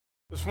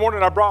This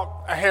morning I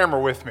brought a hammer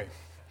with me.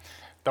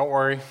 Don't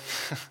worry,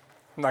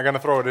 I'm not going to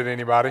throw it at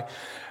anybody.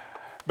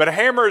 But a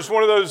hammer is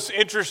one of those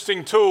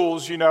interesting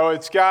tools,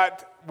 it's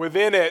got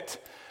within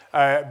it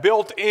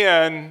built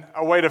in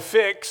a way to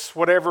fix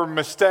whatever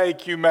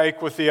mistake you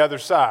make with the other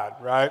side,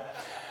 right?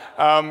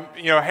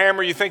 A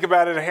hammer, you think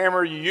about it, a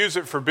hammer, you use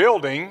it for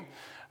building,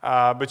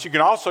 but you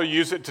can also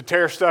use it to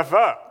tear stuff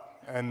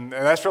up. And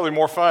that's really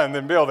more fun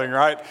than building,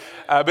 right?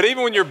 But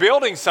even when you're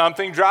building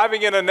something,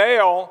 driving in a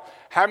nail,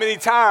 how many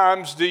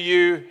times do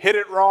you hit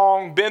it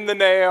wrong, bend the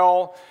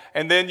nail,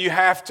 and then you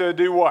have to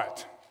do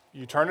what?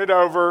 You turn it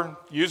over,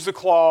 use the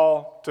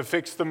claw to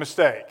fix the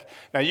mistake.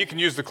 Now, you can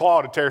use the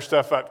claw to tear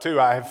stuff up too,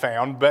 I have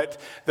found,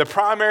 but the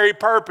primary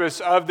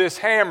purpose of this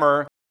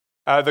hammer,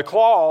 the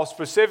claw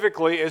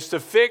specifically, is to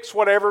fix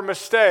whatever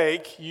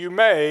mistake you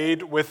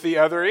made with the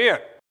other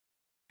end.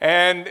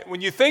 And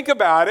when you think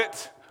about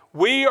it,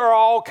 we are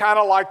all kind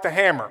of like the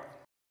hammer.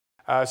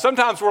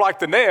 Sometimes we're like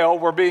the nail,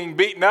 we're being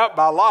beaten up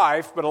by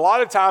life, but a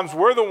lot of times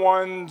we're the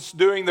ones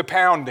doing the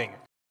pounding.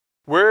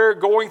 We're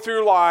going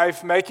through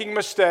life, making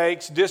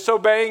mistakes,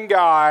 disobeying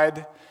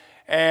God,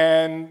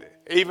 and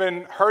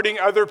even hurting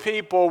other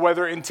people,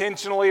 whether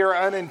intentionally or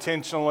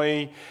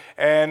unintentionally,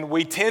 and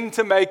we tend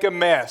to make a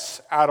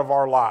mess out of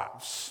our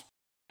lives.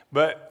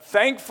 But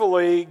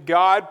thankfully,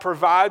 God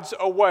provides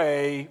a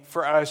way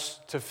for us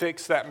to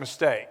fix that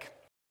mistake.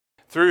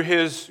 Through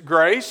His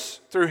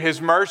grace, through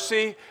His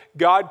mercy,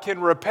 God can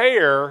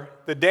repair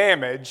the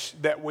damage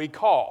that we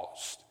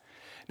caused.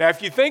 Now,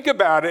 if you think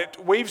about it,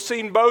 we've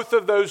seen both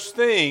of those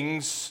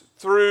things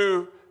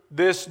through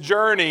this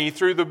journey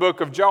through the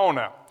book of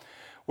Jonah.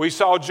 We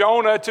saw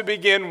Jonah to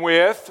begin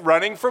with,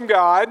 running from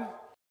God,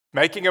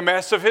 making a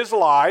mess of his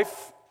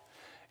life,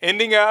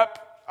 ending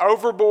up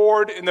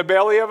overboard in the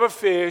belly of a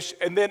fish,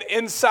 and then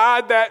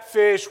inside that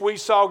fish, we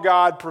saw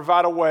God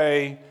provide a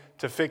way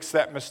to fix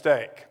that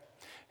mistake.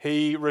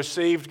 He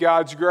received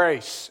God's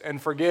grace and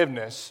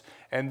forgiveness,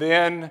 and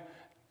then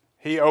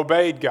he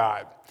obeyed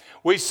God.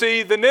 We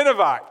see the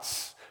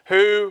Ninevites,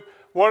 who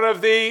one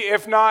of the,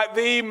 if not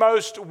the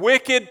most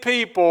wicked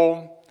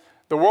people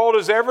the world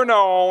has ever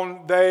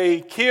known.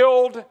 They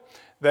killed,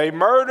 they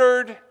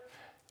murdered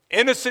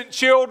innocent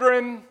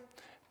children,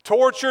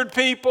 tortured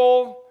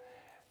people.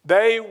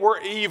 They were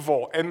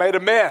evil and made a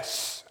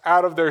mess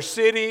out of their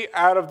city,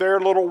 out of their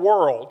little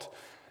world.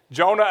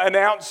 Jonah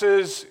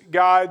announces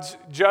God's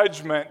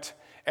judgment,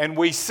 and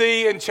we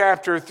see in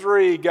chapter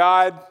 3,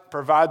 God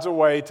provides a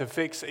way to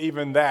fix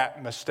even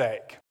that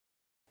mistake.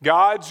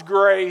 God's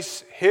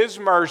grace, His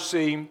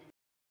mercy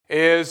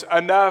is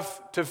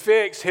enough to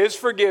fix, His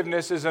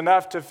forgiveness is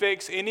enough to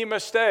fix any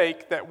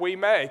mistake that we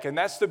make. And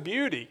that's the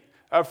beauty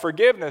of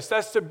forgiveness.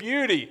 That's the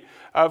beauty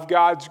of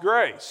God's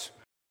grace.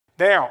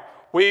 Now,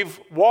 we've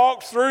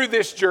walked through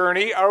this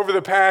journey over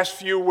the past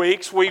few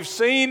weeks. We've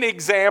seen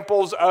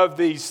examples of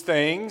these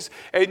things,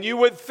 and you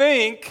would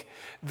think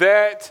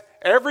that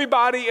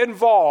everybody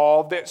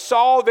involved that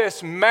saw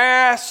this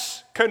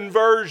mass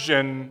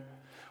conversion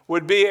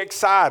would be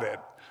excited,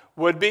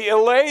 would be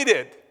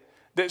elated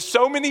that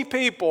so many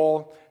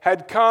people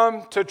had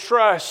come to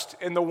trust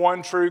in the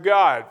one true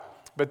God.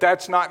 But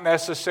that's not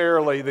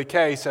necessarily the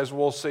case, as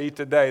we'll see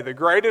today. The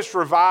greatest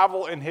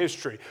revival in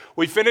history.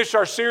 We finished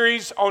our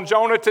series on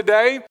Jonah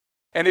today.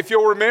 And if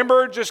you'll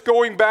remember, just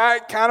going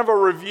back, kind of a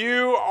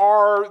review,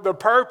 the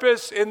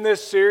purpose in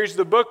this series,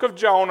 the book of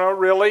Jonah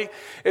really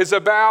is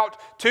about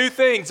two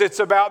things. It's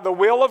about the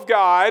will of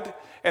God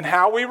and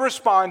how we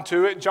respond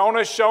to it.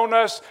 Jonah's shown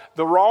us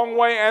the wrong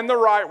way and the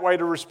right way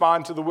to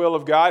respond to the will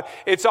of God.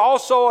 It's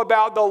also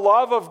about the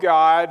love of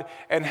God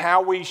and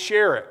how we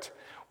share it.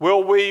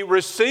 Will we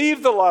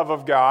receive the love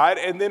of God,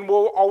 and then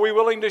are we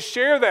willing to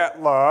share that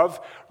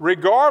love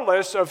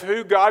regardless of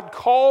who God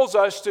calls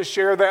us to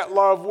share that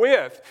love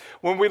with?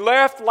 When we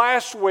left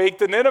last week,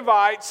 the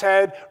Ninevites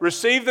had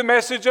received the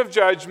message of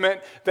judgment.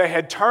 They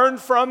had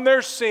turned from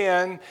their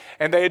sin,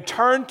 and they had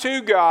turned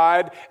to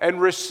God and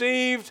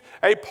received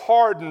a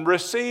pardon,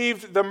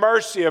 received the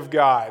mercy of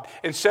God.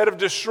 Instead of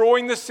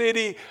destroying the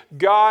city,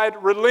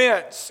 God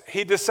relents.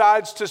 He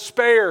decides to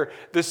spare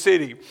the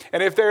city.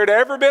 And if there had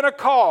ever been a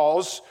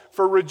cause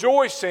for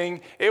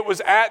rejoicing, it was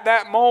at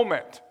that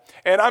moment.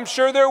 And I'm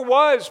sure there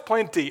was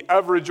plenty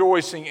of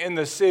rejoicing in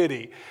the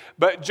city.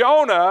 But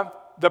Jonah,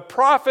 the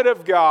prophet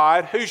of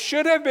God, who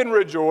should have been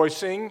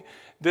rejoicing,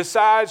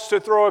 decides to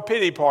throw a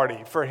pity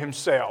party for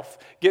himself.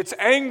 Gets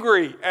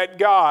angry at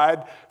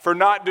God for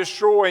not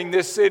destroying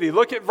this city.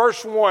 Look at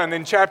verse 1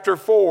 in chapter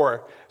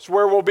 4. It's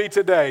where we'll be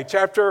today.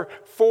 Chapter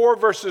 4,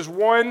 verses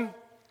 1.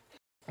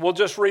 We'll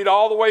just read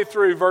all the way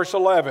through verse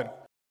 11.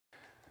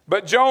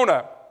 But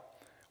Jonah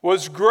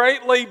was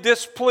greatly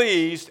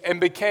displeased and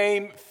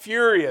became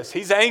furious.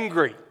 He's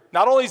angry.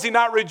 Not only is he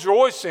not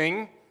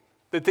rejoicing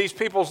that these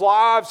people's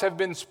lives have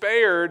been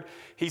spared,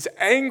 he's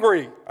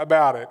angry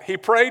about it. He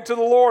prayed to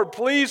the Lord,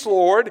 "Please,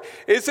 Lord,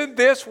 isn't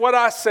this what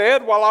I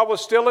said while I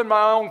was still in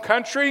my own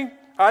country?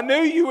 I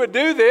knew you would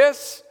do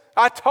this.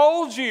 I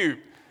told you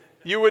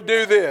you would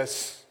do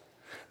this.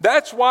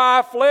 That's why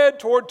I fled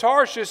toward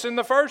Tarshish in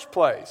the first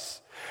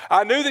place.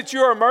 I knew that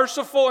you are a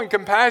merciful and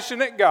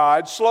compassionate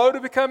God, slow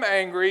to become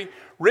angry,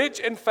 rich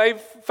in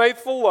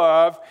faithful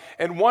love,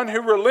 and one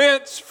who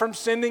relents from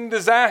sending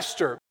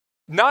disaster.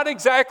 Not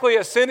exactly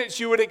a sentence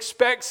you would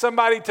expect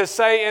somebody to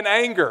say in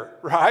anger,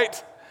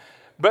 right?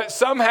 But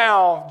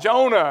somehow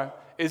Jonah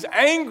is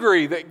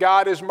angry that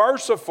God is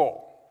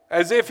merciful,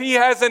 as if he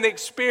hasn't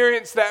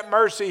experienced that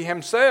mercy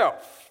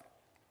himself.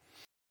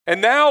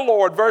 And now,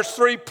 Lord, verse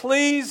 3,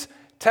 please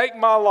take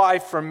my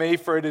life from me,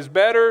 for it is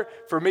better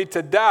for me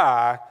to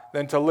die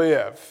than to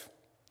live.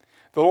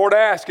 The Lord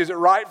asked, is it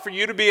right for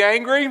you to be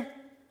angry?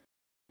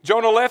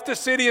 Jonah left the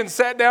city and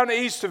sat down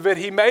east of it.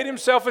 He made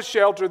himself a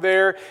shelter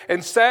there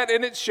and sat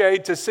in its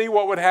shade to see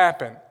what would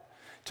happen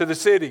to the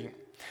city.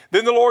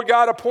 Then the Lord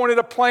God appointed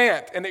a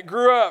plant, and it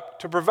grew up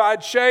to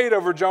provide shade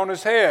over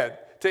Jonah's head,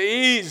 to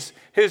ease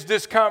his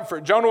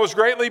discomfort. Jonah was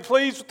greatly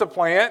pleased with the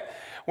plant.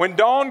 When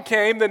dawn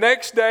came the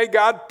next day,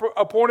 God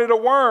appointed a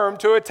worm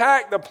to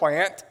attack the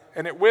plant,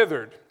 and it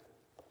withered.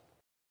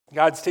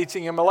 God's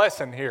teaching him a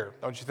lesson here,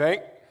 don't you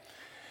think?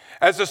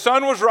 As the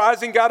sun was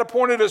rising, God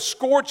appointed a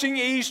scorching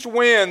east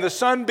wind. The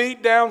sun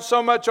beat down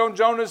so much on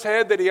Jonah's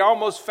head that he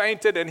almost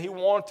fainted and he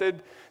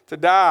wanted to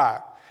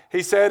die.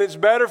 He said, it's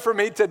better for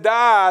me to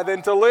die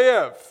than to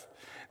live.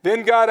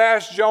 Then God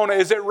asked Jonah,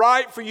 is it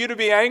right for you to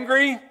be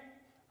angry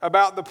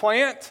about the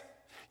plant?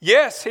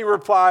 Yes, he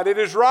replied, it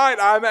is right.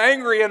 I'm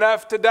angry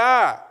enough to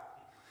die.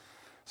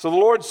 So the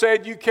Lord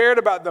said, you cared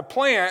about the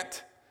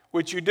plant,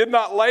 which you did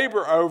not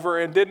labor over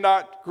and did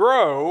not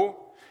grow.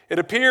 It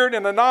appeared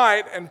in a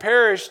night and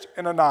perished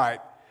in a night.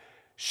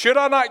 Should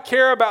I not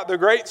care about the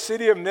great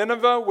city of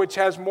Nineveh, which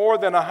has more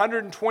than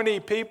 120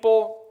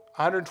 people,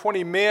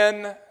 120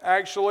 men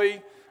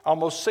actually,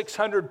 almost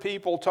 600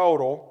 people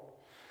total,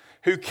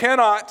 who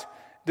cannot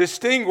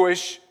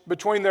distinguish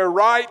between their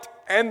right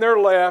and their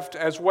left,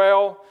 as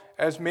well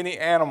as many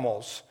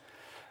animals.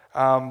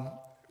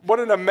 What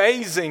an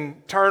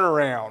amazing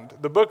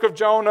turnaround. The book of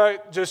Jonah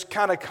just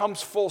kind of comes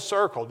full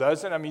circle,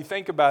 doesn't it? I mean,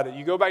 think about it.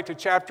 You go back to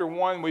chapter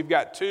 1, we've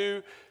got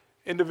two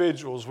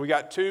individuals. We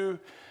got two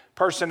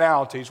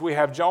personalities. We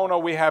have Jonah,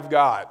 we have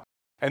God.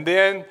 And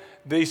then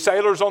the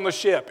sailors on the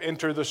ship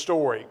enter the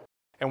story.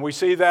 And we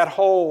see that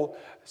whole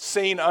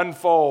scene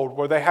unfold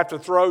where they have to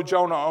throw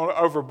Jonah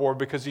overboard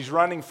because he's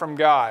running from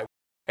God.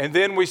 And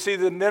then we see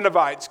the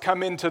Ninevites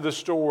come into the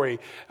story.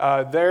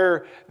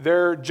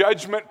 Their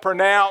judgment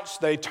pronounced.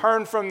 They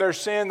turn from their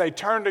sin. They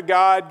turn to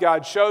God.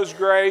 God shows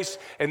grace.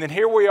 And then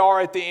here we are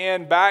at the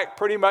end, back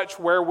pretty much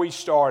where we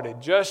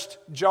started. Just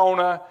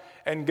Jonah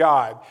and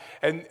God.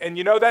 And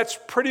you know, that's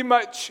pretty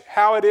much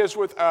how it is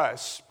with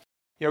us.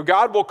 You know,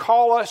 God will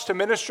call us to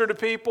minister to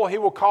people. He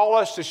will call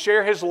us to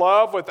share His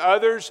love with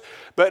others.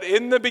 But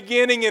in the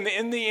beginning and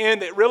in the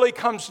end, it really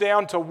comes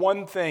down to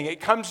one thing. It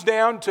comes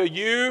down to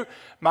you,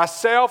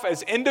 myself,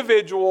 as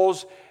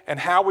individuals, and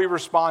how we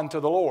respond to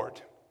the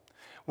Lord.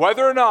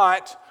 Whether or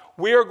not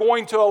we are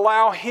going to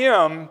allow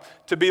Him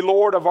to be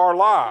Lord of our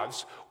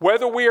lives.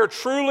 Whether we are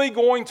truly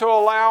going to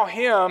allow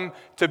Him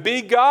to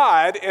be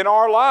God in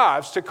our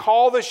lives, to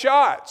call the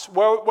shots.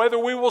 Whether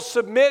we will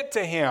submit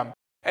to Him.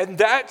 And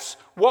that's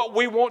what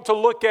we want to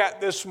look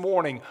at this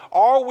morning.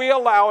 Are we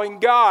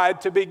allowing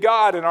God to be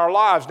God in our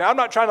lives? Now, I'm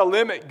not trying to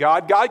limit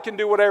God. God can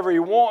do whatever He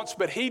wants,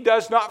 but He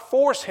does not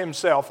force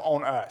Himself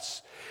on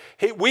us.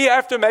 We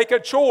have to make a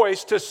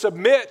choice to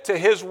submit to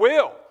His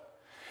will.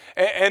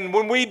 And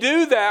when we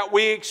do that,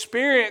 we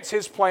experience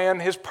His plan,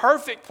 His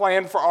perfect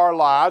plan for our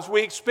lives.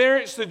 We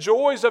experience the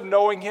joys of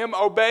knowing Him,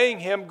 obeying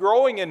Him,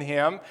 growing in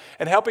Him,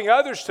 and helping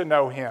others to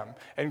know Him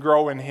and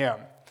grow in Him.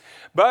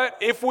 But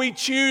if we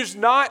choose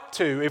not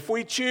to, if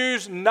we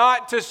choose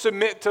not to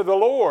submit to the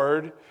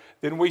Lord,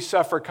 then we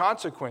suffer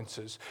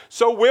consequences.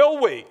 So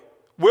will we?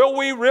 Will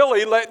we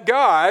really let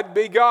God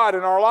be God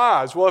in our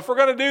lives? Well, if we're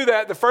going to do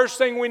that, the first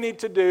thing we need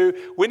to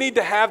do, we need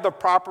to have the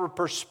proper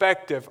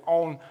perspective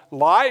on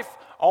life,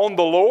 on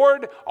the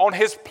Lord, on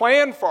His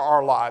plan for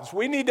our lives.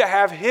 We need to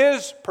have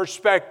His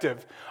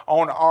perspective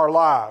on our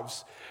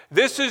lives.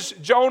 This is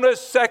Jonah's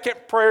second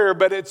prayer,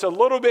 but it's a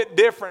little bit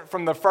different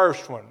from the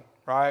first one,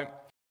 right?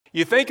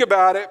 You think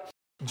about it,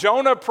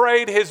 Jonah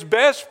prayed his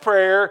best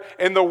prayer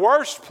in the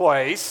worst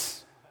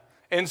place,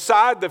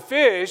 inside the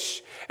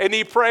fish, and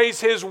he prays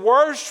his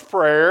worst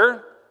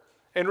prayer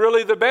in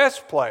really the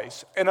best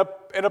place, in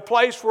a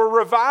place where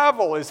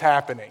revival is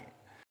happening.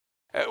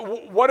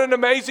 What an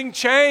amazing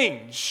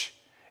change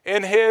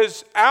in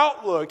his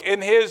outlook,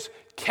 in his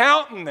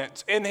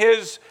countenance, in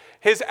his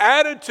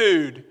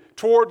attitude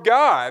toward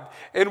God.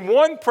 In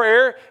one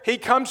prayer, he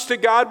comes to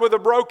God with a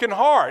broken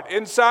heart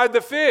inside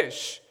the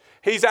fish.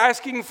 He's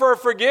asking for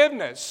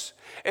forgiveness.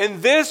 In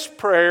this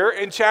prayer,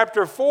 in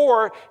chapter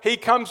 4, he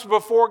comes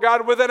before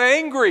God with an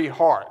angry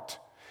heart.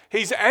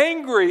 He's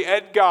angry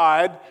at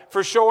God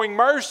for showing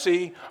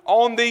mercy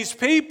on these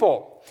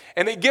people.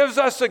 And it gives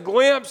us a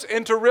glimpse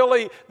into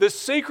really the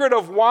secret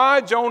of why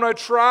Jonah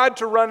tried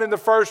to run in the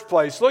first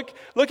place. Look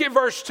at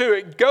verse 2.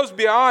 It goes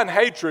beyond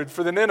hatred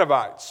for the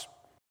Ninevites.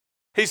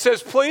 He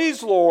says,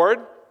 please, Lord,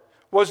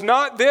 Was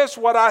not this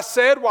what I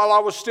said while I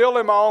was still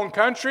in my own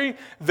country?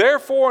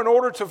 Therefore, in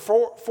order to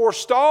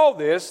forestall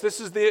this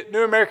is the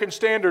New American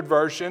Standard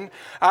Version,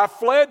 I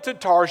fled to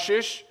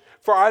Tarshish,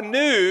 for I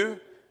knew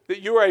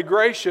that you are a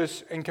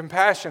gracious and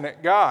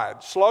compassionate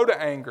God, slow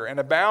to anger and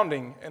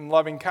abounding in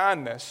loving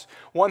kindness,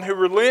 one who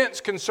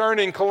relents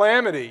concerning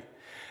calamity.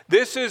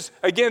 This is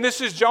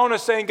Jonah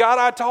saying, God,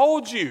 I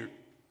told you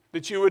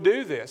that you would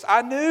do this.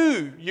 I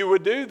knew you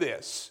would do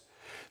this.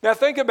 Now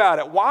think about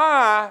it.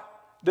 Why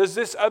does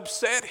this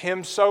upset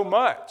him so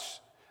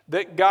much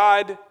that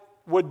God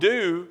would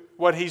do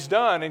what he's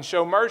done and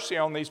show mercy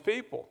on these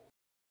people?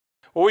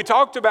 Well, we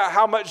talked about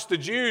how much the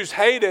Jews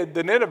hated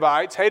the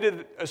Ninevites,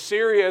 hated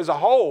Assyria as a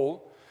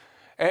whole,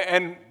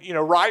 and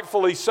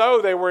rightfully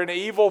so. They were an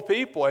evil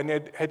people, and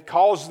it had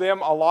caused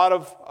them a lot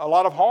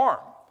of harm.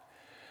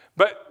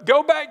 But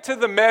go back to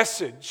the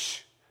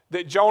message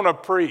that Jonah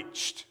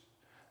preached,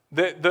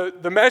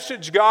 the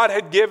message God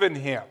had given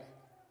him.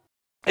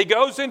 He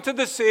goes into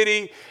the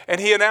city and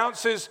he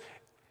announces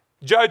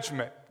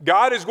judgment.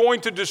 God is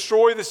going to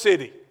destroy the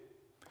city.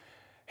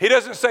 He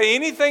doesn't say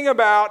anything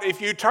about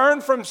if you turn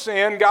from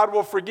sin, God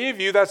will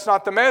forgive you. That's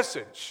not the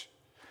message.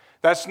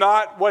 That's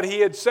not what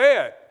he had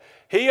said.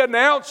 He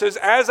announces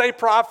as a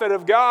prophet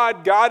of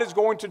God, God is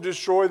going to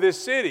destroy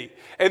this city.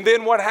 And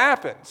then what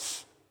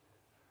happens?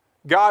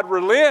 God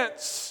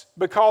relents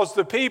because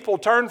the people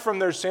turn from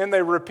their sin.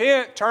 They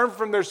repent, turn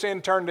from their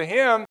sin, turn to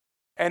him.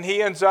 And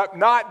he ends up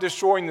not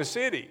destroying the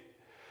city.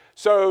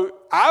 So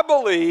I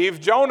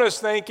believe Jonah's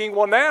thinking,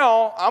 well,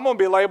 now I'm going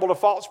to be labeled a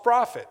false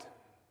prophet.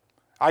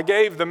 I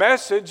gave the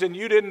message and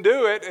you didn't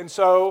do it, and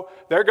so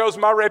there goes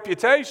my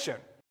reputation.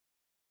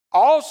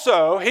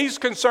 Also, he's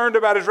concerned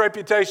about his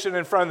reputation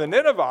in front of the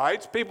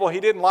Ninevites, people he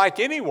didn't like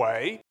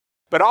anyway,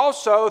 but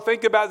also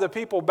think about the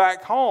people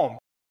back home.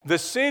 The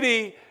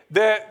city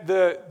that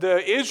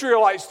the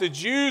Israelites, the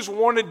Jews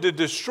wanted to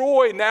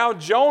destroy, now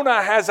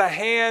Jonah has a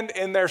hand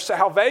in their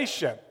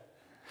salvation,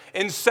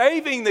 in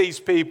saving these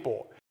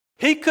people.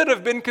 He could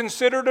have been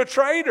considered a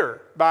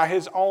traitor by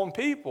his own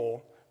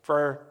people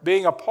for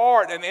being a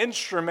part, an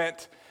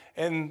instrument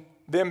in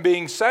them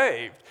being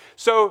saved.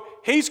 So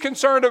he's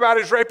concerned about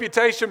his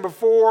reputation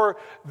before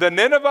the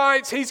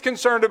Ninevites. He's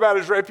concerned about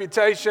his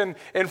reputation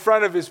in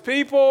front of his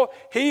people.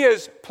 He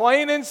is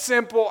plain and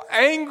simple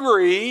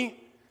angry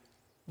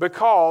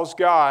because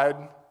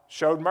God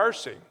showed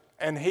mercy,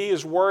 and he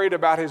is worried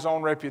about his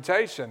own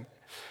reputation.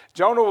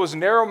 Jonah was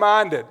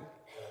narrow-minded.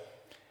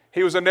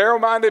 He was a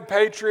narrow-minded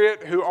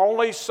patriot who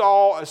only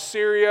saw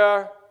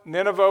Assyria.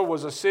 Nineveh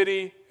was a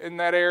city in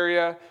that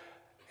area.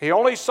 He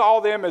only saw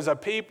them as a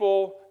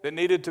people that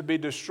needed to be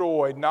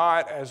destroyed,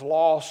 not as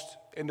lost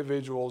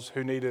individuals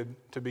who needed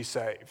to be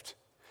saved.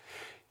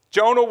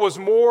 Jonah was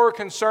more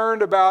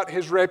concerned about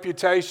his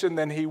reputation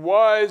than he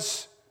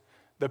was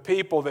the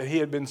people that he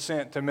had been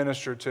sent to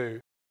minister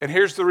to. And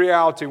here's the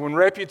reality. When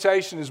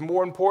reputation is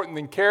more important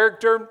than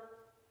character,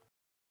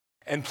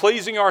 and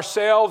pleasing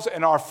ourselves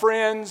and our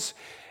friends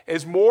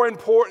is more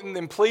important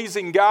than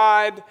pleasing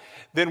God,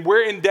 then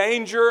we're in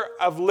danger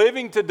of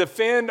living to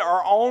defend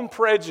our own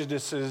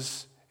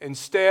prejudices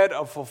instead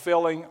of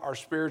fulfilling our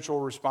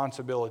spiritual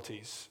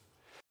responsibilities.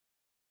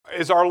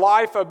 Is our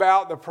life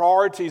about the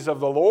priorities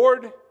of the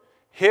Lord,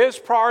 His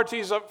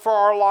priorities for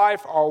our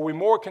life, or are we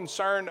more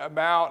concerned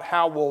about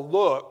how we'll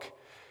look,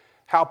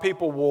 how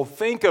people will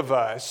think of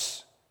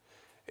us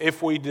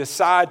if we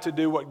decide to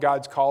do what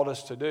God's called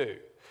us to do?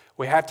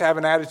 We have to have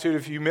an attitude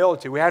of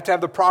humility. We have to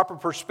have the proper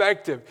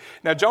perspective.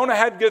 Now, Jonah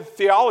had good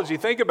theology.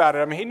 Think about it.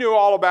 I mean, he knew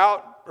all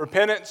about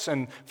repentance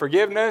and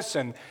forgiveness,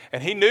 and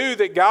he knew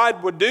that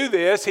God would do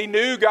this. He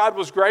knew God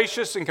was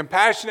gracious and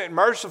compassionate and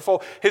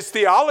merciful. His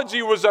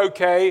theology was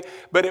okay,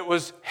 but it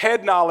was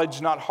head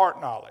knowledge, not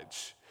heart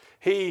knowledge.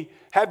 He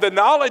had the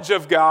knowledge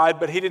of God,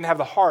 but he didn't have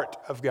the heart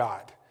of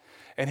God.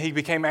 And he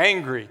became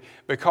angry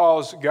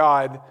because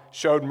God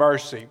showed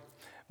mercy.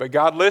 But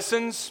God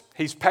listens.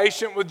 He's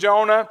patient with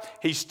Jonah.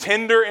 He's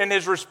tender in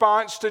his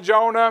response to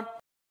Jonah.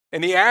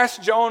 And he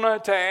asked Jonah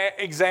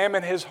to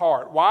examine his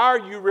heart. Why are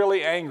you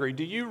really angry?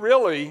 Do you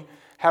really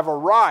have a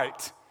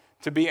right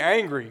to be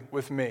angry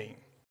with me?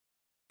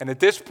 And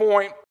at this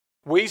point,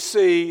 we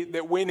see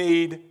that we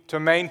need to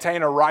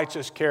maintain a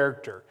righteous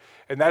character.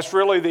 And that's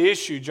really the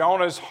issue.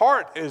 Jonah's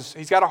heart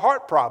he's got a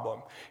heart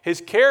problem.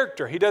 His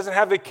character, he doesn't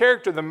have the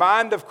character, the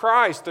mind of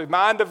Christ, the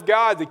mind of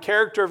God, the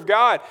character of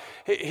God.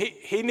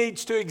 He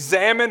needs to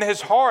examine his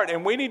heart,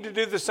 and we need to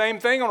do the same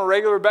thing on a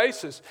regular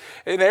basis.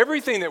 In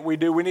everything that we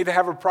do, we need to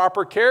have a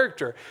proper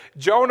character.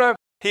 Jonah,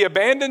 he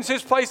abandons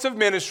his place of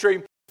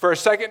ministry for a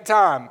second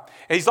time.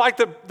 He's like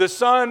the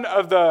son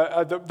of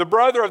the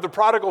brother of the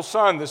prodigal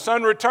son. The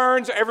son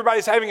returns,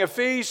 everybody's having a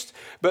feast,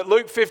 but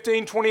Luke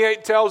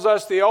 15:28 tells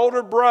us the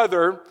older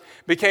brother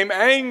became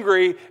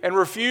angry and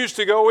refused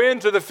to go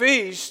into the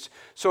feast,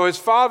 so his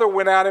father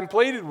went out and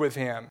pleaded with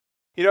him.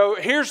 You know,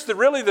 here's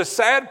the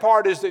sad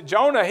part is that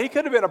Jonah, he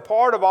could have been a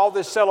part of all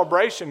this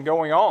celebration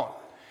going on.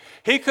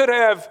 He could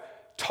have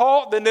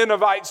taught the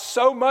Ninevites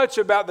so much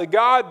about the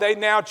God they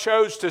now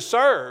chose to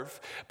serve,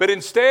 but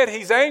instead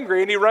he's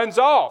angry and he runs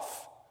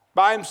off.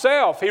 by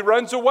himself. He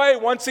runs away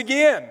once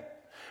again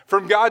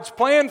from God's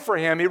plan for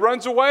him. He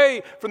runs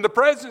away from the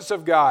presence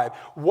of God.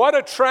 What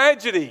a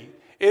tragedy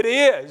it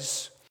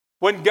is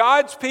when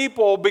God's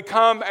people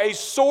become a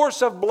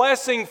source of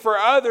blessing for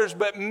others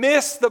but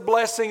miss the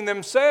blessing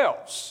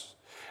themselves.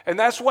 And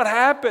that's what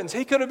happens.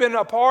 He could have been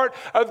a part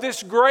of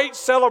this great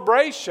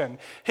celebration.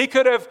 He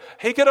could have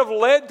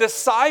led,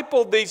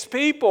 discipled these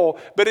people,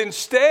 but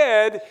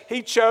instead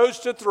he chose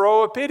to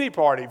throw a pity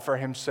party for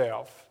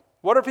himself.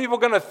 What are people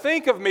going to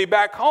think of me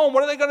back home?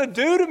 What are they going to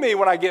do to me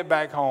when I get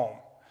back home?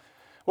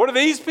 What do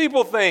these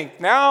people think?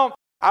 Now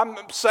I'm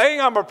saying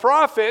I'm a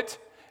prophet,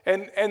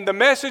 and the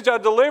message I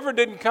delivered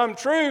didn't come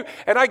true.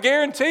 And I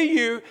guarantee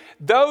you,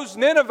 those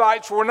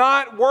Ninevites were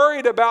not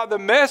worried about the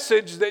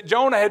message that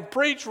Jonah had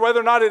preached,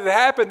 whether or not it had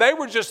happened. They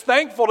were just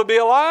thankful to be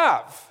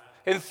alive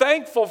and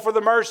thankful for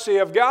the mercy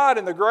of God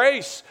and the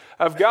grace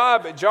of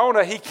God. But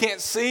Jonah, he can't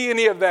see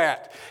any of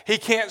that. He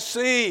can't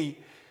see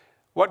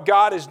what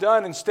God has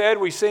done. Instead,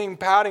 we see him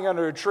pouting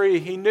under a tree.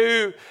 He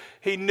knew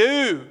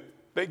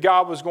that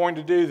God was going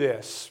to do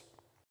this.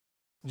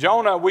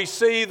 Jonah, we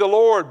see the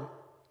Lord.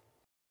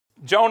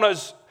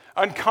 Jonah's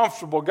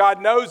uncomfortable.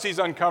 God knows he's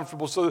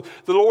uncomfortable. So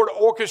the Lord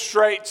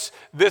orchestrates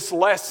this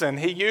lesson.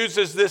 He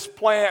uses this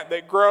plant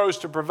that grows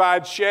to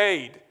provide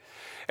shade.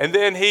 And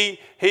then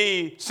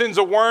he sends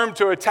a worm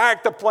to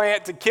attack the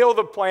plant, to kill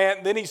the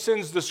plant. Then he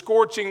sends the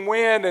scorching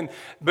wind. And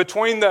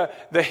between the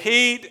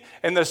heat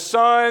and the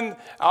sun,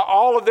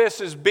 all of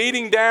this is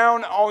beating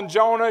down on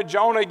Jonah.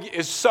 Jonah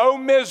is so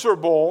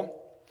miserable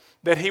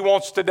that he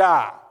wants to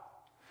die.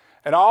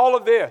 And all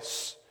of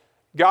this,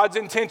 God's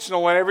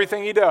intentional in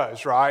everything he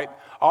does, right?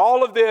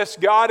 All of this,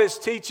 God is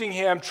teaching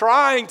him,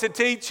 trying to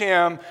teach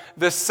him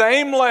the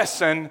same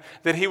lesson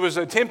that he was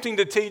attempting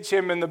to teach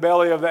him in the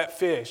belly of that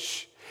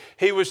fish.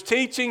 He was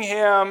teaching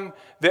him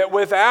that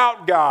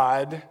without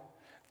God,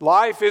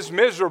 life is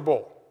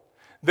miserable.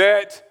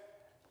 That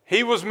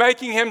he was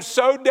making him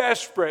so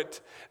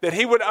desperate that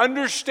he would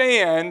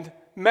understand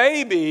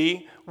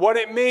maybe what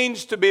it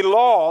means to be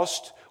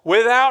lost,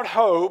 without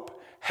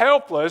hope,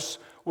 helpless,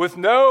 with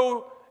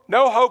no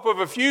hope of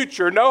a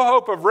future, no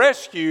hope of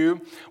rescue,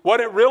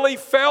 what it really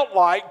felt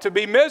like to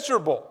be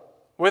miserable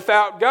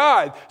without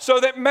God,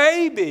 so that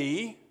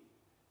maybe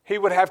he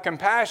would have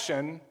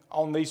compassion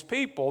on these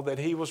people that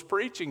he was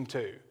preaching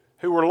to,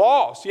 who were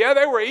lost. Yeah,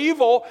 they were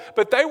evil,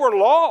 but they were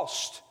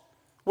lost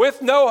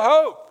with no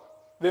hope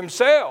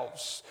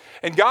themselves.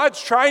 And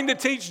God's trying to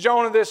teach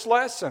Jonah this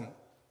lesson,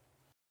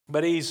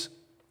 but he's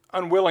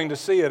unwilling to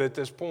see it at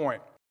this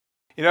point.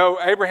 You know,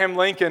 Abraham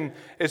Lincoln,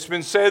 it's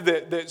been said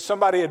that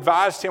somebody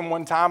advised him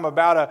one time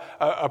about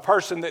a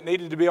person that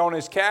needed to be on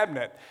his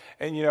cabinet.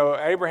 And, you know,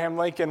 Abraham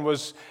Lincoln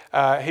was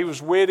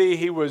witty.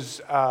 He was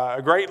a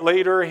great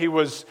leader. He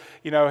was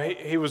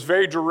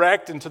very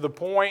direct and to the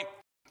point.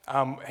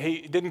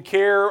 He didn't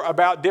care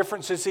about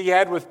differences he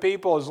had with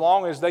people. As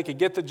long as they could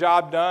get the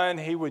job done,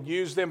 he would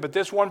use them. But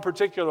this one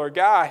particular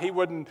guy, he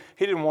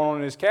didn't want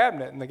on his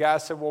cabinet. And the guy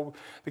said, well,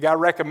 the guy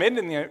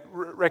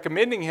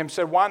recommending him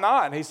said, why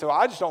not? And he said, well,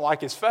 I just don't like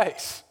his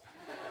face.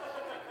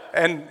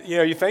 And, you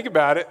know, you think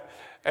about it.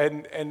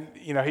 And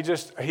you know,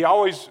 he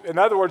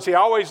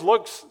always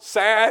looks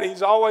sad.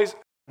 He's always,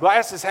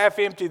 glass is half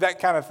empty, that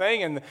kind of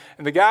thing. And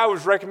the guy who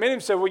was recommending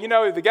him said, well, you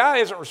know, the guy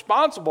isn't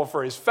responsible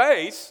for his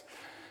face.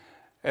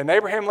 And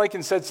Abraham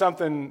Lincoln said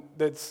something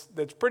that's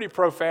pretty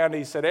profound.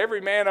 He said,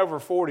 every man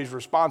over 40 is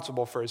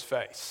responsible for his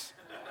face.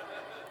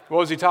 What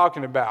was he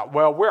talking about?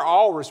 Well, we're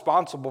all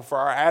responsible for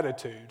our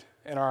attitude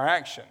and our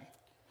action.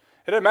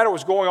 It doesn't matter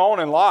what's going on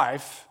in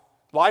life.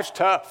 Life's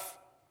tough.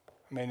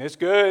 I mean, it's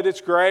good,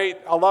 it's great.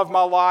 I love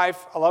my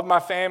life. I love my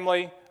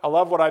family. I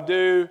love what I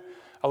do.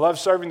 I love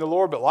serving the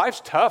Lord, but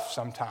life's tough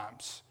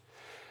sometimes.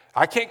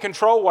 I can't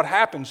control what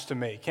happens to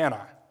me, can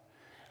I?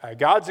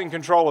 God's in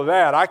control of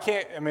that.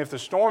 If the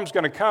storm's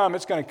going to come,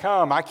 it's going to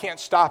come. I can't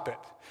stop it.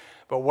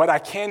 But what I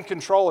can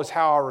control is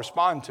how I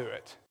respond to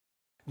it.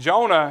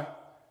 Jonah,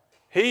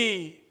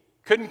 he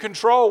couldn't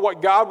control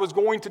what God was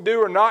going to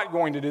do or not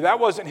going to do. That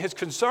wasn't his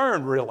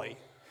concern, really.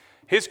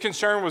 His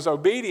concern was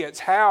obedience,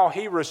 how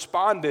he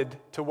responded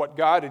to what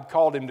God had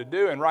called him to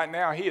do. And right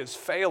now, he is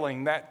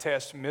failing that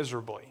test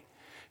miserably.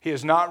 He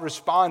is not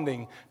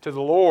responding to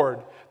the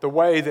Lord the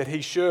way that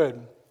he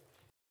should.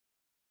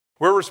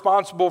 We're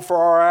responsible for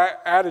our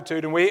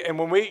attitude, and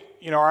when we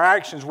our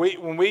actions.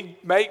 When we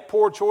make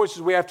poor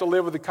choices, we have to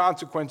live with the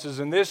consequences.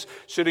 And this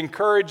should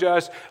encourage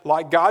us,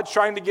 like God's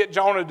trying to get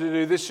Jonah to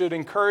do. This should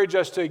encourage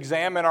us to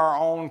examine our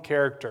own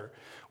character.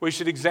 We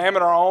should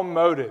examine our own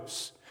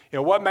motives. You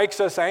know, what makes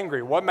us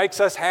angry? What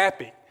makes us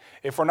happy?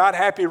 If we're not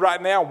happy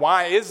right now,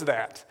 why is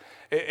that?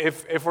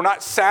 If we're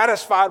not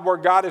satisfied where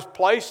God has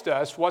placed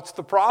us, what's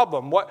the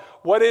problem?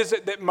 What is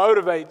it that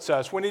motivates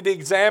us? We need to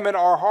examine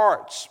our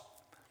hearts.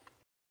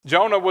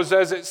 Jonah was,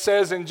 as it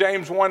says in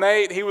James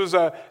 1:8, he was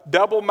a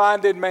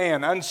double-minded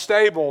man,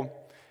 unstable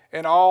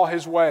in all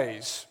his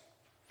ways.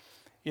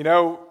 You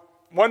know,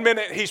 one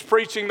minute he's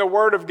preaching the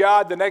word of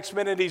God, the next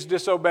minute he's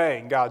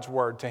disobeying God's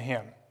word to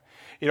him.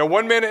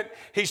 One minute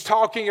he's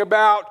talking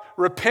about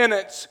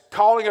repentance,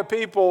 calling a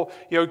people,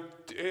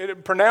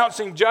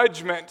 pronouncing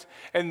judgment,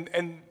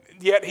 and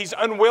yet he's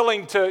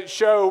unwilling to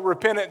show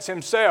repentance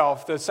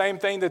himself. The same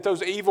thing that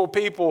those evil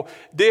people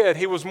did.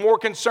 He was more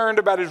concerned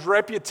about his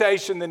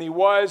reputation than he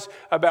was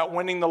about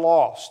winning the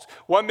lost.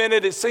 One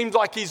minute it seems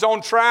like he's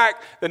on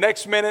track. The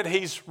next minute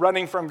he's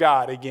running from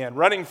God again,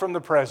 running from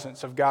the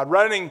presence of God,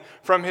 running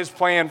from his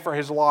plan for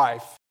his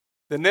life.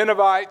 The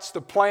Ninevites,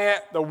 the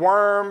plant, the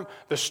worm,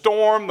 the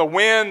storm, the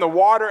wind, the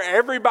water,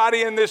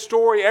 everybody in this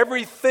story,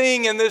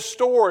 everything in this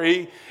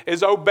story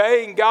is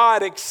obeying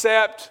God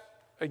except,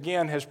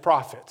 again, his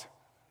prophet.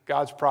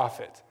 God's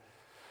prophet.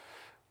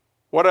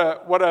 What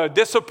a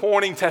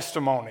disappointing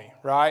testimony,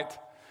 right?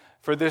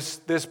 For this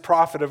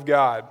prophet of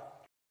God.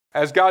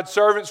 As God's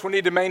servants, we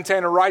need to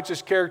maintain a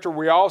righteous character.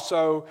 We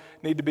also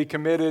need to be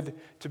committed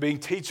to being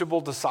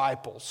teachable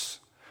disciples.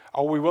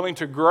 Are we willing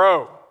to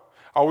grow?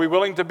 Are we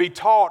willing to be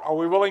taught? Are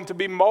we willing to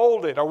be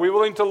molded? Are we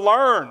willing to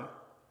learn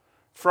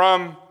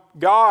from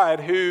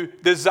God who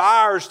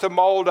desires to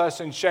mold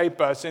us and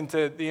shape us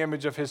into the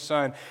image of his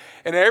Son?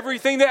 And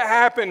everything that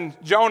happened,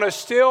 Jonah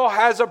still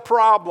has a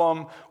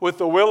problem with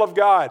the will of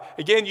God.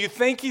 Again, you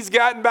think he's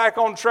gotten back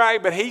on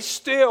track, but he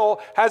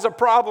still has a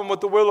problem with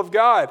the will of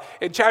God.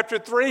 In chapter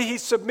 3, he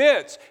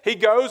submits. He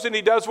goes and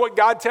he does what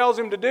God tells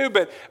him to do.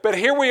 But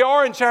here we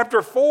are in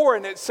chapter 4,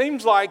 and it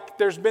seems like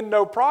there's been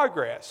no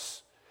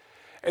progress.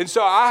 And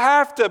so I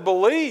have to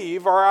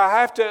believe, or I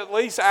have to at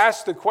least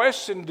ask the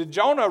question, did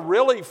Jonah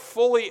really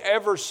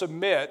ever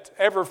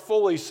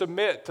fully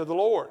submit to the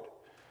Lord?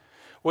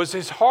 Was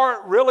his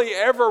heart really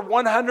ever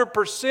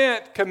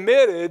 100%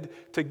 committed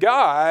to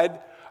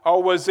God?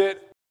 Or was it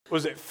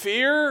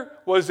fear?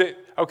 Was it,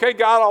 okay,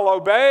 God, I'll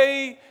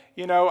obey?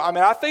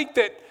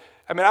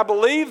 I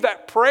believe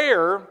that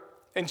prayer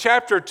in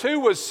chapter 2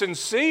 was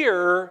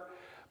sincere,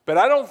 but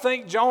I don't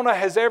think Jonah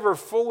has ever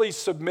fully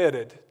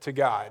submitted to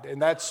God.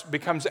 And that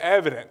becomes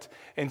evident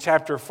in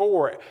chapter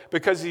 4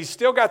 because he's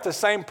still got the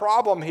same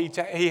problem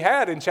he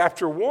had in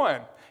chapter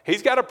 1.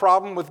 He's got a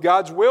problem with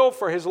God's will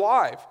for his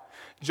life.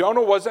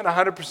 Jonah wasn't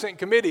 100%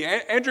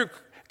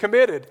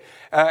 committed.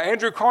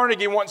 Andrew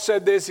Carnegie once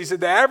said this. He said,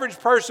 the average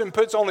person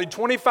puts only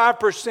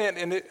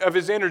 25% of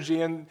his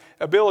energy and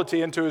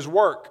ability into his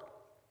work.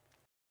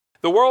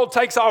 The world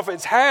takes off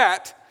its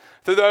hat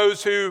to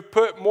those who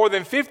put more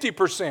than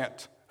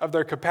 50% of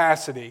their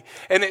capacity.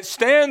 And it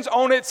stands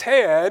on its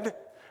head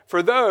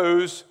for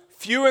those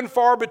few and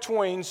far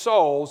between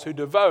souls who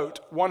devote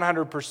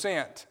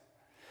 100%.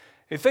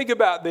 And think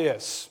about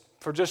this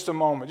for just a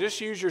moment. Just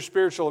use your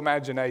spiritual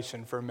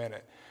imagination for a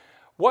minute.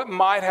 What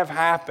might have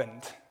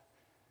happened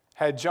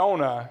had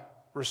Jonah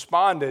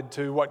responded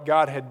to what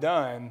God had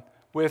done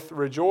with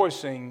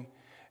rejoicing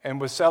and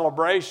with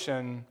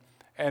celebration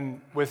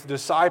and with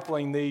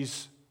discipling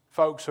these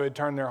folks who had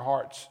turned their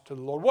hearts to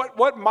the Lord?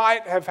 What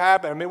might have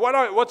happened?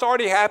 What's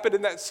already happened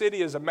in that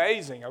city is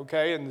amazing,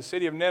 okay? In the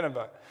city of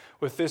Nineveh,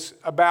 with this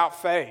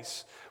about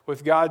face,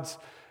 with God's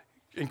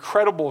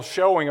incredible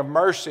showing of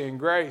mercy and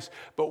grace.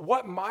 But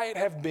what might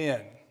have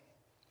been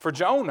for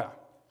Jonah?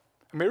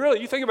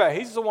 Really, you think about it,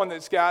 he's the one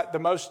that's got the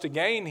most to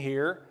gain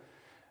here.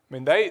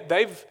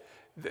 These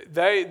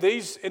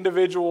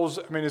individuals,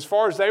 as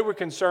far as they were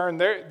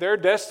concerned, their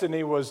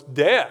destiny was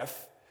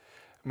death.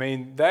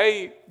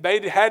 They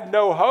had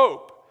no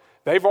hope.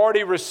 They've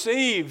already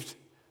received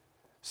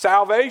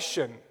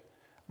salvation.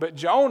 But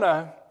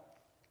Jonah,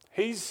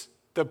 he's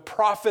the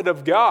prophet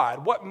of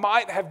God. What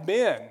might have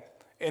been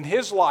in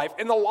his life,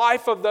 in the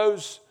life of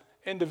those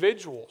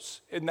individuals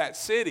in that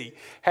city,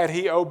 had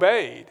he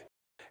obeyed?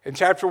 In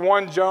chapter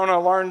 1, Jonah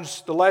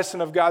learns the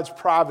lesson of God's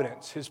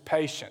providence, his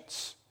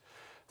patience,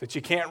 that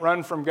you can't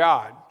run from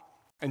God.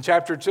 In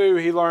chapter 2,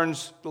 he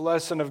learns the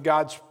lesson of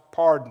God's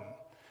pardon,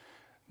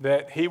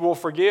 that he will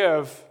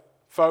forgive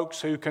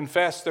folks who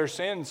confess their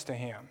sins to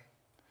him.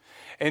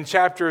 In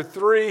chapter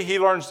 3, he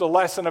learns the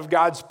lesson of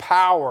God's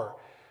power,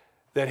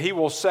 that he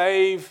will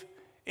save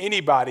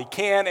anybody,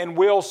 can and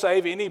will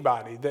save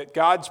anybody, that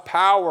God's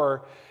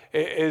power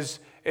is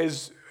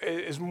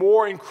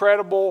more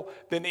incredible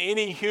than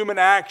any human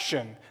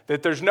action,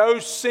 that there's no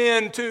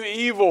sin too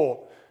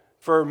evil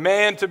for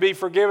man to be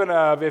forgiven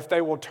of if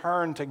they will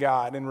turn to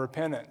God in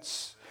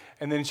repentance.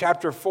 And then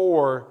chapter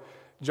 4,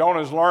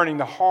 Jonah's learning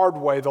the hard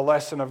way the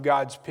lesson of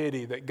God's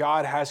pity, that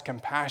God has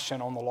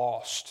compassion on the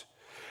lost,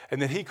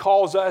 and that he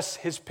calls us,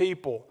 his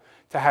people,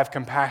 to have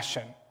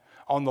compassion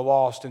on the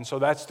lost. And so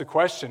that's the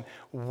question.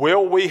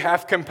 Will we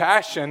have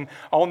compassion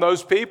on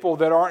those people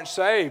that aren't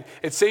saved?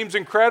 It seems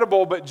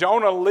incredible, but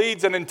Jonah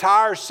leads an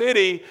entire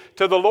city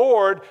to the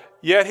Lord,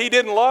 yet he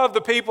didn't love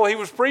the people he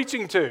was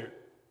preaching to.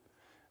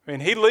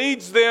 He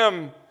leads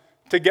them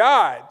to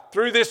God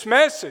through this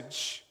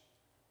message.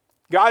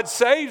 God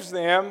saves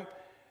them,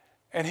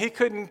 and he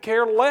couldn't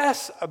care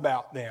less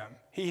about them.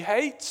 He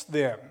hates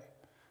them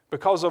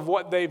because of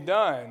what they've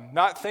done,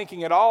 not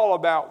thinking at all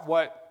about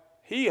what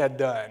he had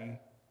done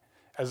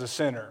as a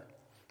sinner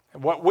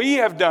and what we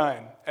have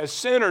done as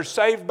sinners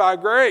saved by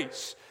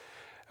grace.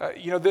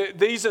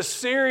 These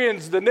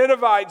Assyrians, the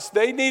Ninevites,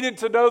 they needed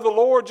to know the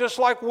Lord just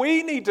like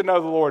we need to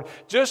know the Lord,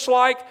 just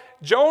like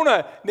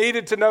Jonah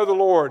needed to know the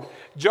Lord.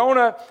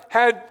 Jonah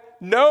had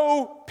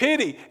no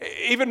pity.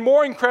 Even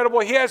more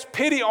incredible, he has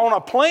pity on a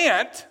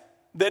plant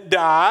that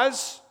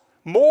dies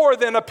more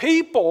than a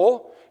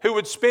people who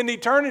would spend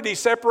eternity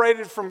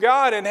separated from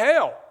God in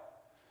hell.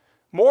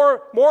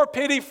 More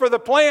pity for the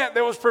plant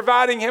that was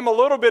providing him a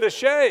little bit of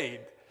shade.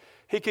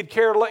 He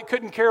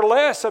couldn't care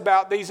less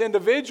about these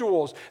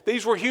individuals.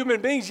 These were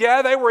human beings.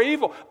 Yeah, they were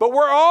evil, but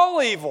we're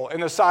all evil in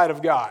the sight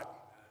of God.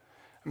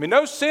 I mean,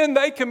 no sin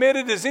they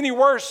committed is any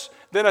worse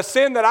than a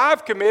sin that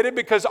I've committed,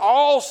 because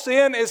all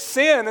sin is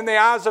sin in the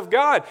eyes of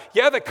God.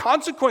 Yeah, the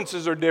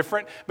consequences are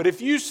different, but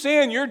if you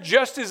sin, you're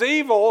just as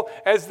evil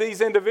as these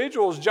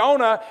individuals.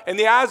 Jonah, in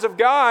the eyes of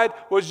God,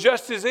 was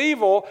just as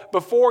evil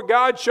before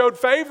God showed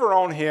favor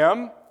on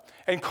him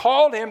and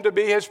called him to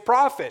be his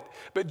prophet.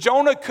 But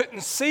Jonah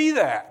couldn't see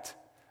that.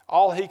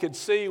 All he could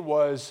see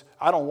was,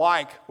 I don't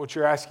like what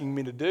you're asking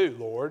me to do,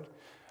 Lord.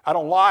 I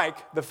don't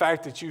like the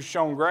fact that you've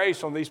shown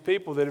grace on these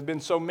people that have been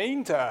so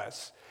mean to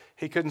us.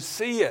 He couldn't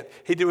see it.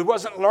 He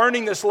wasn't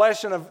learning this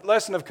lesson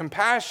of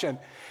compassion.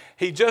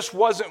 He just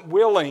wasn't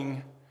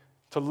willing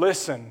to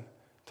listen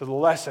to the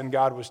lesson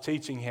God was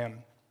teaching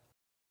him.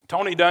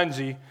 Tony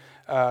Dungy,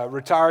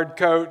 retired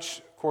coach,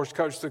 of course,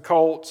 coached the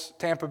Colts,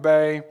 Tampa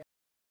Bay.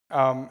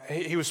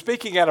 He was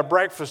speaking at a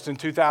breakfast in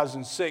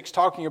 2006,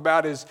 talking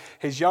about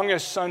his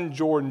youngest son,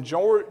 Jordan.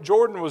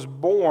 Jordan was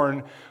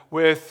born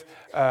with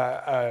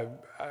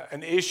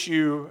an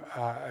issue,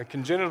 a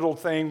congenital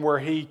thing where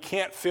he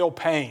can't feel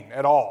pain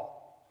at all.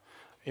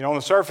 On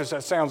the surface,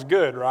 that sounds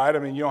good, right? I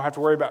mean, you don't have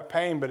to worry about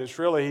pain, but it's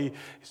really,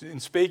 in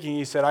speaking,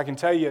 he said, I can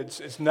tell you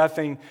it's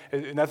nothing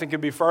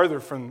can be further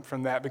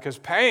from that, because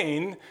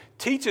pain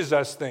teaches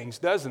us things,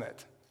 doesn't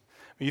it?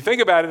 When you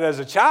think about it as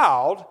a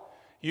child,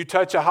 you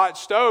touch a hot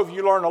stove,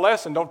 you learn a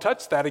lesson, don't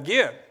touch that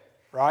again,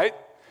 right?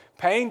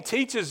 Pain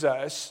teaches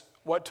us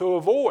what to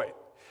avoid.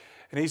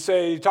 And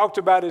he talked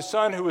about his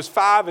son who was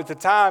 5 at the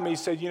time. He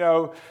said,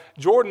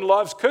 Jordan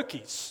loves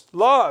cookies,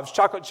 loves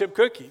chocolate chip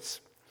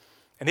cookies.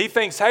 And he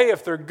thinks, hey,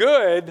 if they're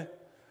good,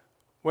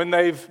 when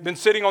they've been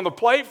sitting on the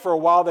plate for a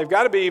while, they've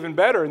got to be even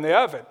better in the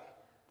oven.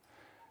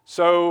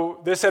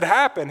 So this had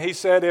happened. He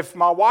said, if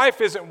my wife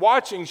isn't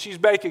watching, she's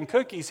baking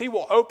cookies, he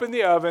will open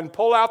the oven,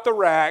 pull out the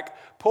rack,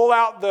 pull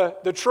out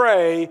the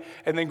tray,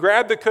 and then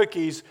grab the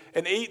cookies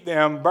and eat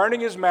them,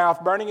 burning his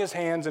mouth, burning his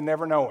hands, and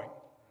never knowing.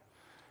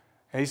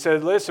 And he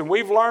said, listen,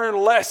 we've learned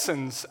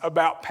lessons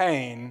about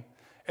pain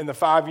in the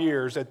 5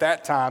 years at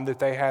that time that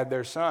they had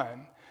their son.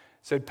 He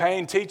said,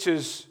 pain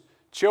teaches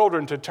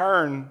children to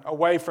turn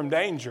away from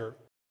danger.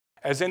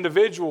 As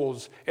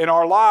individuals in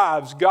our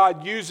lives,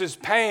 God uses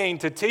pain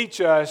to teach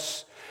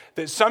us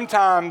that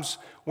sometimes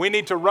we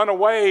need to run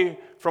away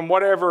from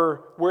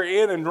whatever we're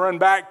in and run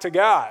back to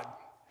God.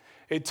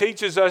 It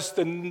teaches us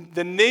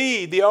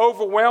the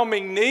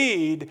overwhelming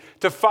need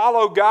to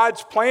follow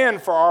God's plan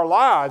for our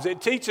lives.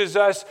 It teaches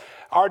us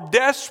our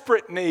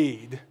desperate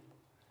need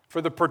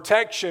for the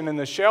protection and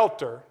the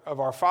shelter of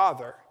our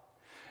Father.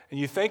 And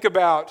you think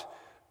about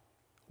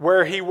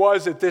where he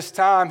was at this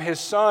time. His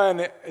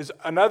son,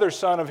 another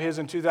son of his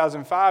in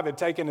 2005, had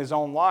taken his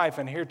own life.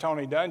 And here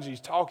Tony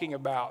Dungy's talking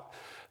about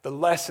the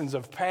lessons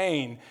of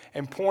pain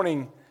and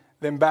pointing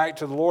them back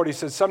to the Lord. He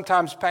says,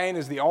 sometimes pain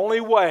is the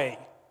only way,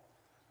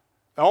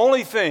 the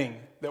only thing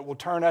that will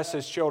turn us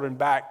as children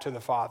back to the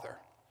Father.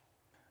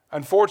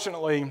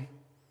 Unfortunately,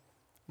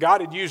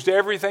 God had used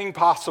everything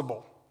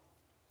possible,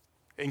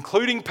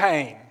 including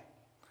pain,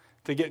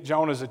 to get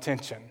Jonah's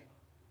attention.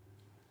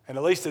 And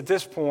at least at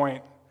this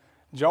point,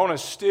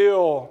 Jonah's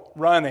still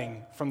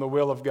running from the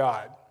will of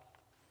God.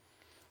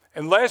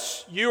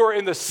 Unless you are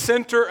in the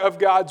center of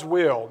God's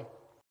will,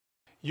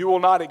 you will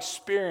not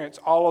experience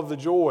all of the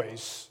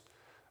joys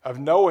of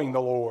knowing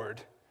the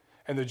Lord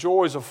and the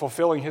joys of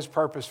fulfilling His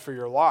purpose for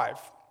your life.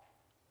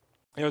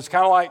 It's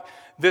kind of like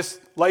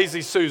this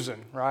lazy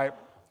Susan, right?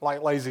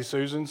 Like lazy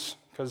Susans,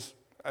 because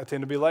I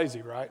tend to be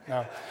lazy, right?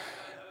 No.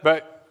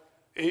 But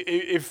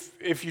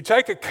if you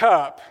take a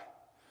cup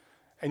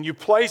and you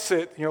place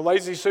it,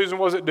 lazy Susan,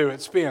 what does it do?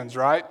 It spins,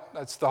 right?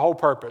 That's the whole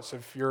purpose.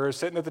 If you're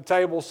sitting at the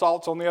table,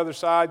 salt's on the other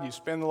side, you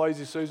spin the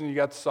lazy Susan, you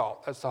got the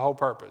salt. That's the whole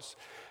purpose.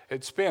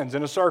 It spins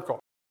in a circle.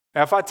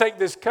 Now, if I take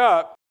this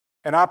cup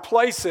and I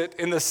place it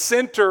in the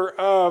center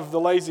of the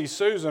lazy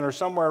Susan or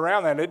somewhere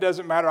around that, it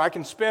doesn't matter. I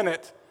can spin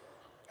it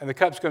and the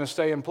cup's going to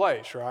stay in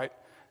place, right?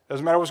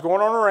 Doesn't matter what's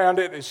going on around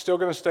it, it's still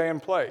going to stay in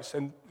place.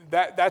 And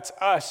that's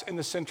us in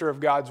the center of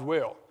God's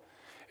will.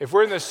 If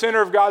we're in the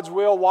center of God's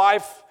will,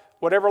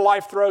 whatever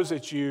life throws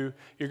at you,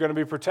 you're going to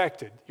be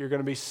protected. You're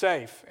going to be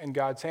safe in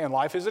God's hand.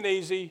 Life isn't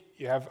easy.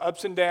 You have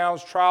ups and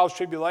downs, trials,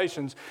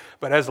 tribulations.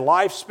 But as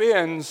life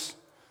spins,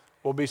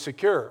 we'll be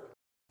secure.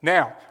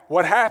 Now,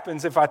 what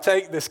happens if I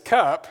take this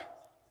cup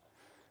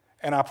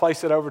and I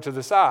place it over to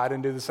the side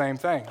and do the same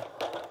thing?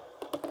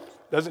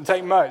 Doesn't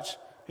take much.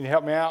 Can you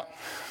help me out?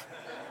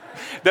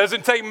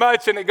 Doesn't take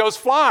much and it goes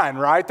flying,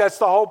 right? That's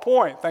the whole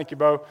point. Thank you,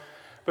 Bo.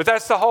 But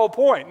that's the whole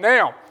point.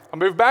 Now, I'll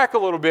move back a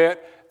little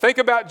bit. think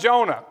about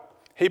Jonah.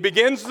 He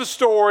begins the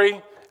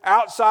story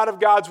outside of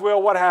God's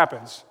will. What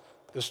happens?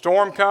 The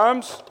storm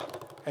comes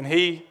and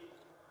he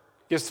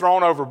gets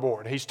thrown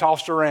overboard. He's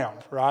tossed around,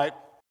 right?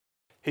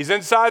 He's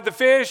inside the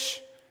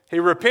fish. He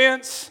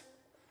repents.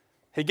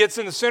 He gets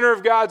in the center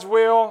of God's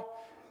will,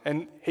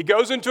 and he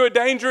goes into a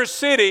dangerous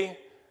city.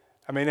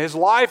 I mean, his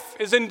life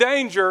is in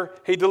danger.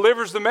 He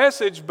delivers the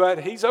message, but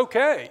he's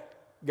okay.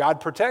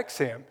 God protects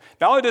him.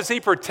 Not only does he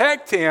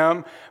protect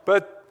him,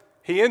 but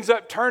he ends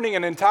up turning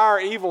an entire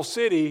evil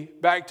city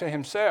back to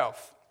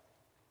himself.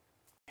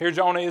 Here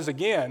Jonah is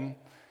again.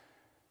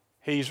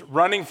 He's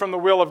running from the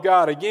will of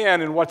God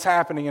again, and what's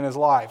happening in his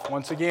life?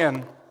 Once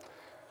again,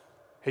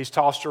 he's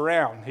tossed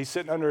around. He's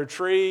sitting under a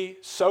tree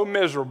so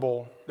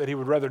miserable that he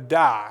would rather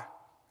die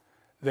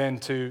than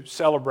to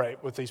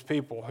celebrate with these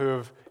people who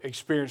have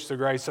experienced the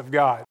grace of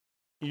God.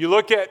 You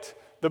look at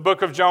the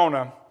book of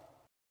Jonah,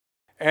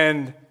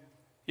 and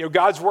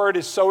God's word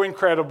is so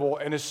incredible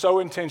and is so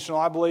intentional.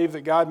 I believe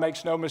that God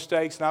makes no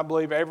mistakes, and I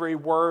believe every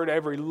word,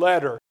 every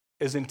letter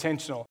is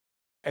intentional.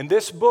 And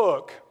this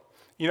book,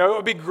 it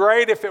would be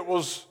great if it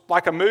was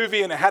like a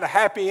movie and it had a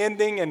happy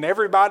ending and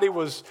everybody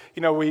was,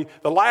 the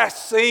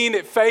last scene,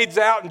 it fades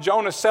out and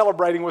Jonah's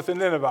celebrating with the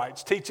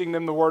Ninevites, teaching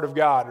them the word of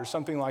God or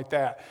something like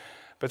that.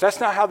 But that's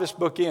not how this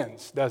book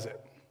ends, does it?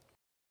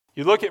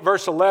 You look at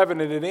verse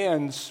 11 and it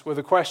ends with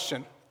a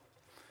question.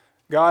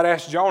 God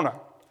asked Jonah,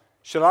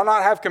 "Should I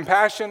not have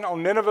compassion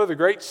on Nineveh, the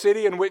great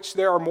city in which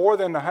there are more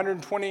than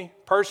 120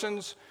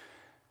 persons,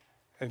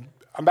 and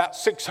about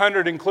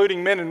 600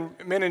 including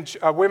women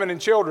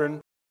and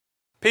children,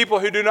 people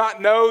who do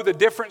not know the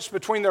difference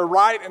between their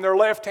right and their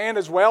left hand,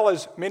 as well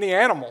as many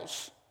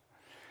animals?"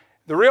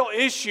 The real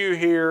issue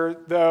here,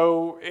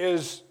 though,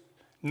 is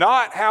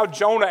not how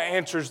Jonah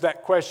answers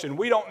that question.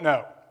 We don't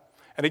know.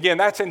 And again,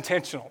 that's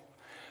intentional.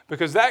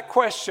 Because that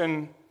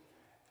question,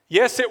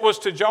 yes, it was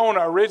to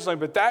Jonah originally,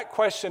 but that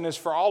question is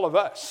for all of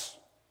us.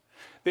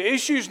 The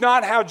issue is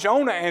not how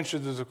Jonah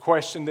answers the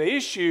question. The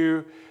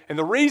issue, and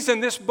the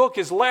reason this book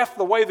is left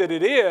the way that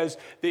it is,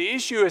 the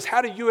issue is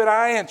how do you and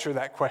I answer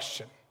that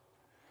question?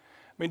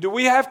 I mean, do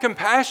we have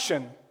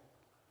compassion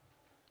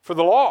for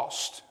the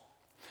lost?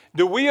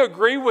 Do we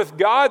agree with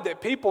God that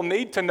people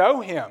need to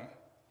know Him?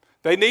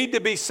 They need to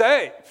be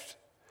saved.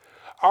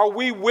 Are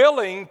we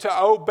willing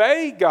to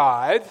obey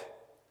God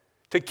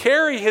to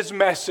carry His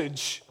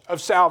message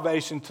of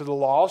salvation to the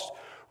lost,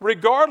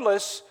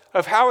 regardless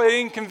of how it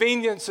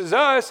inconveniences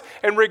us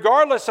and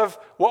regardless of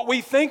what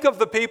we think of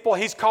the people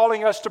He's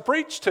calling us to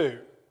preach to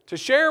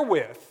share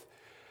with?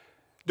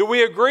 Do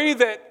we agree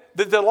that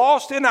the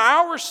lost in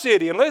our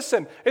city, and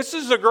listen, this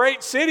is a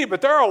great city,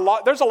 but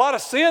there's a lot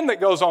of sin that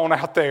goes on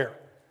out there.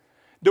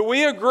 Do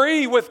we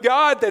agree with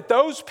God that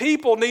those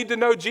people need to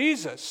know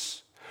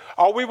Jesus?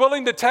 Are we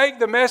willing to take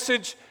the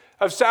message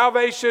of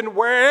salvation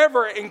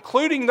wherever,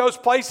 including those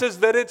places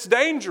that it's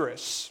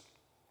dangerous,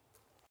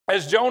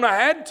 as Jonah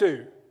had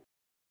to?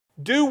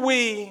 Do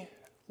we,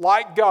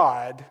 like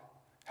God,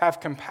 have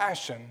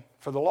compassion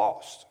for the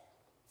lost?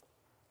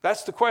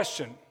 That's the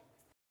question.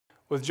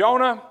 With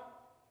Jonah,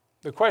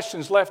 the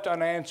question's left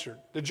unanswered.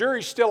 The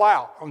jury's still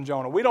out on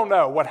Jonah. We don't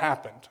know what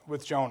happened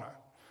with Jonah.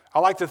 I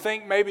like to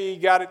think maybe he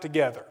got it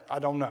together. I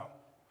don't know.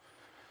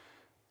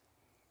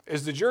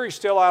 Is the jury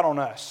still out on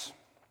us?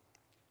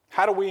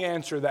 How do we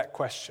answer that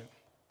question?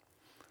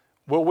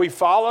 Will we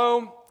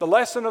follow? The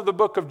lesson of the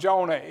book of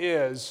Jonah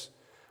is,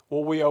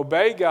 will we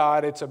obey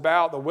God? It's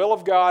about the will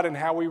of God and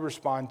how we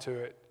respond to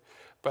it.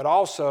 But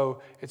also,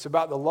 it's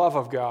about the love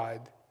of God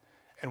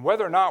and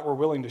whether or not we're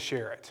willing to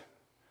share it.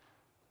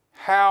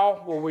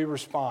 How will we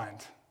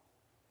respond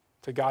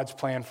to God's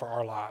plan for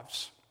our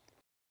lives?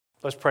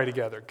 Let's pray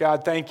together.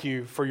 God, thank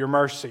you for your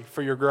mercy,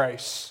 for your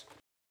grace.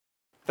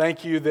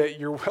 Thank you that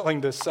you're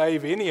willing to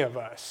save any of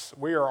us.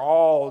 We are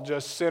all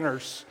just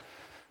sinners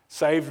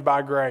saved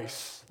by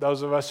grace,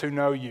 those of us who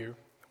know you.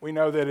 We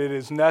know that it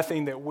is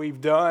nothing that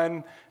we've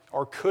done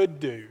or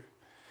could do.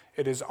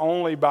 It is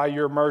only by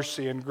your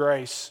mercy and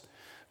grace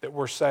that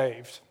we're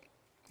saved.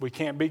 We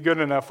can't be good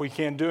enough. We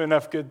can't do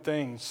enough good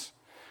things.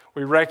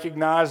 We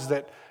recognize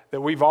that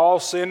we've all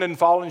sinned and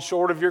fallen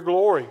short of your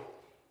glory,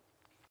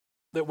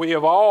 that we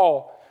have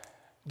all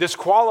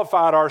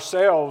disqualified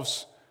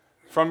ourselves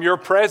from your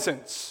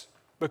presence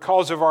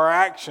because of our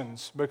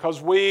actions,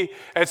 because we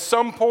at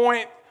some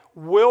point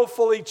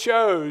willfully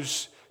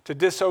chose to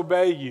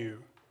disobey you,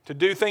 to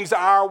do things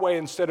our way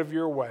instead of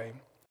your way.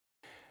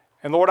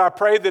 And Lord, I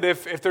pray that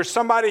if there's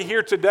somebody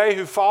here today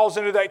who falls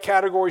into that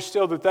category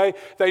still, that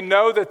they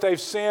know that they've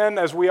sinned,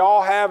 as we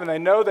all have, and they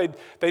know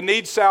they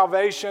need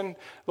salvation,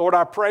 Lord,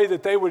 I pray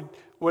that they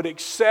would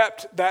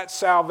accept that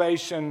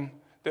salvation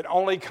that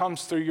only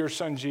comes through your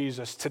Son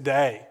Jesus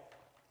today.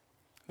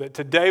 That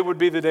today would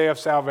be the day of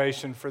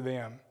salvation for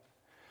them.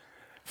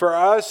 For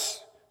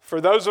us,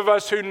 for those of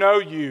us who know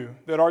you,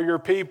 that are your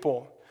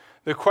people,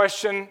 the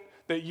question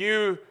that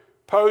you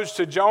posed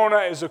to Jonah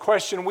is a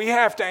question we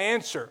have to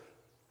answer.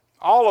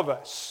 All of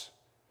us.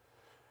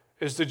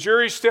 Is the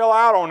jury still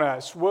out on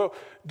us?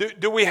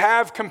 Do we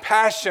have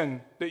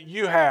compassion that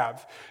you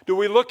have? Do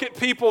we look at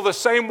people the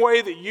same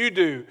way that you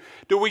do?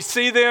 Do we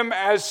see them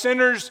as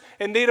sinners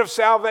in need of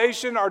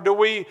salvation, or do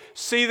we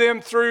see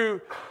them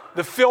through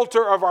the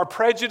filter of our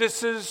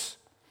prejudices?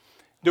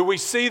 Do we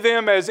see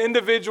them as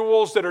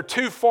individuals that are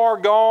too far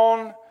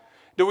gone?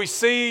 Do we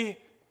see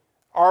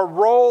our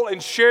role in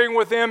sharing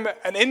with them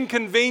an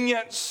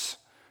inconvenience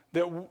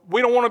that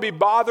we don't want to be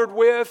bothered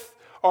with?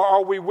 Or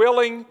are we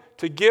willing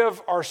to give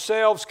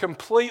ourselves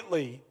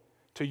completely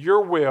to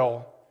your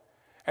will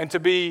and to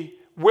be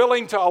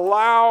willing to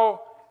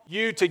allow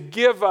you to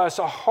give us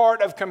a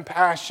heart of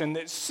compassion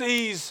that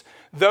sees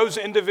those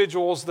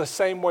individuals the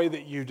same way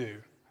that you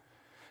do?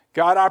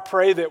 God, I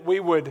pray that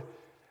we would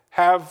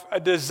have a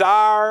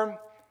desire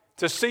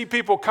to see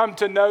people come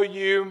to know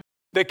you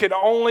that could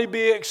only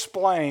be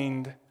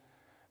explained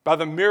by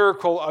the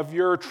miracle of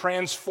your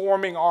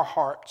transforming our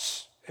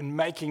hearts and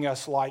making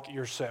us like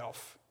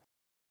yourself.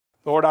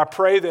 Lord, I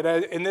pray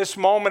that in this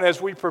moment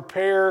as we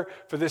prepare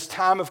for this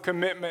time of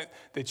commitment,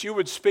 that you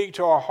would speak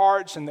to our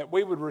hearts and that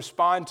we would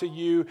respond to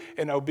you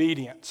in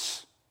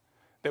obedience.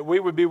 That we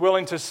would be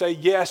willing to say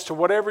yes to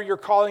whatever you're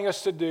calling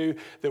us to do,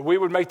 that we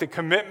would make the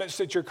commitments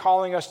that you're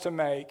calling us to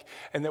make,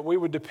 and that we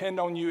would depend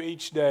on you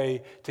each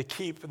day to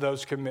keep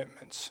those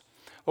commitments.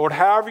 Lord,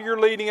 however you're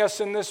leading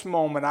us in this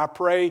moment, I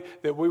pray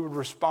that we would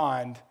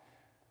respond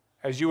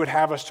as you would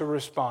have us to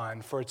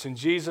respond. For it's in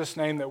Jesus'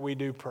 name that we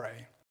do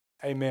pray.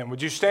 Amen.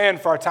 Would you stand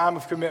for our time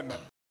of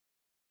commitment?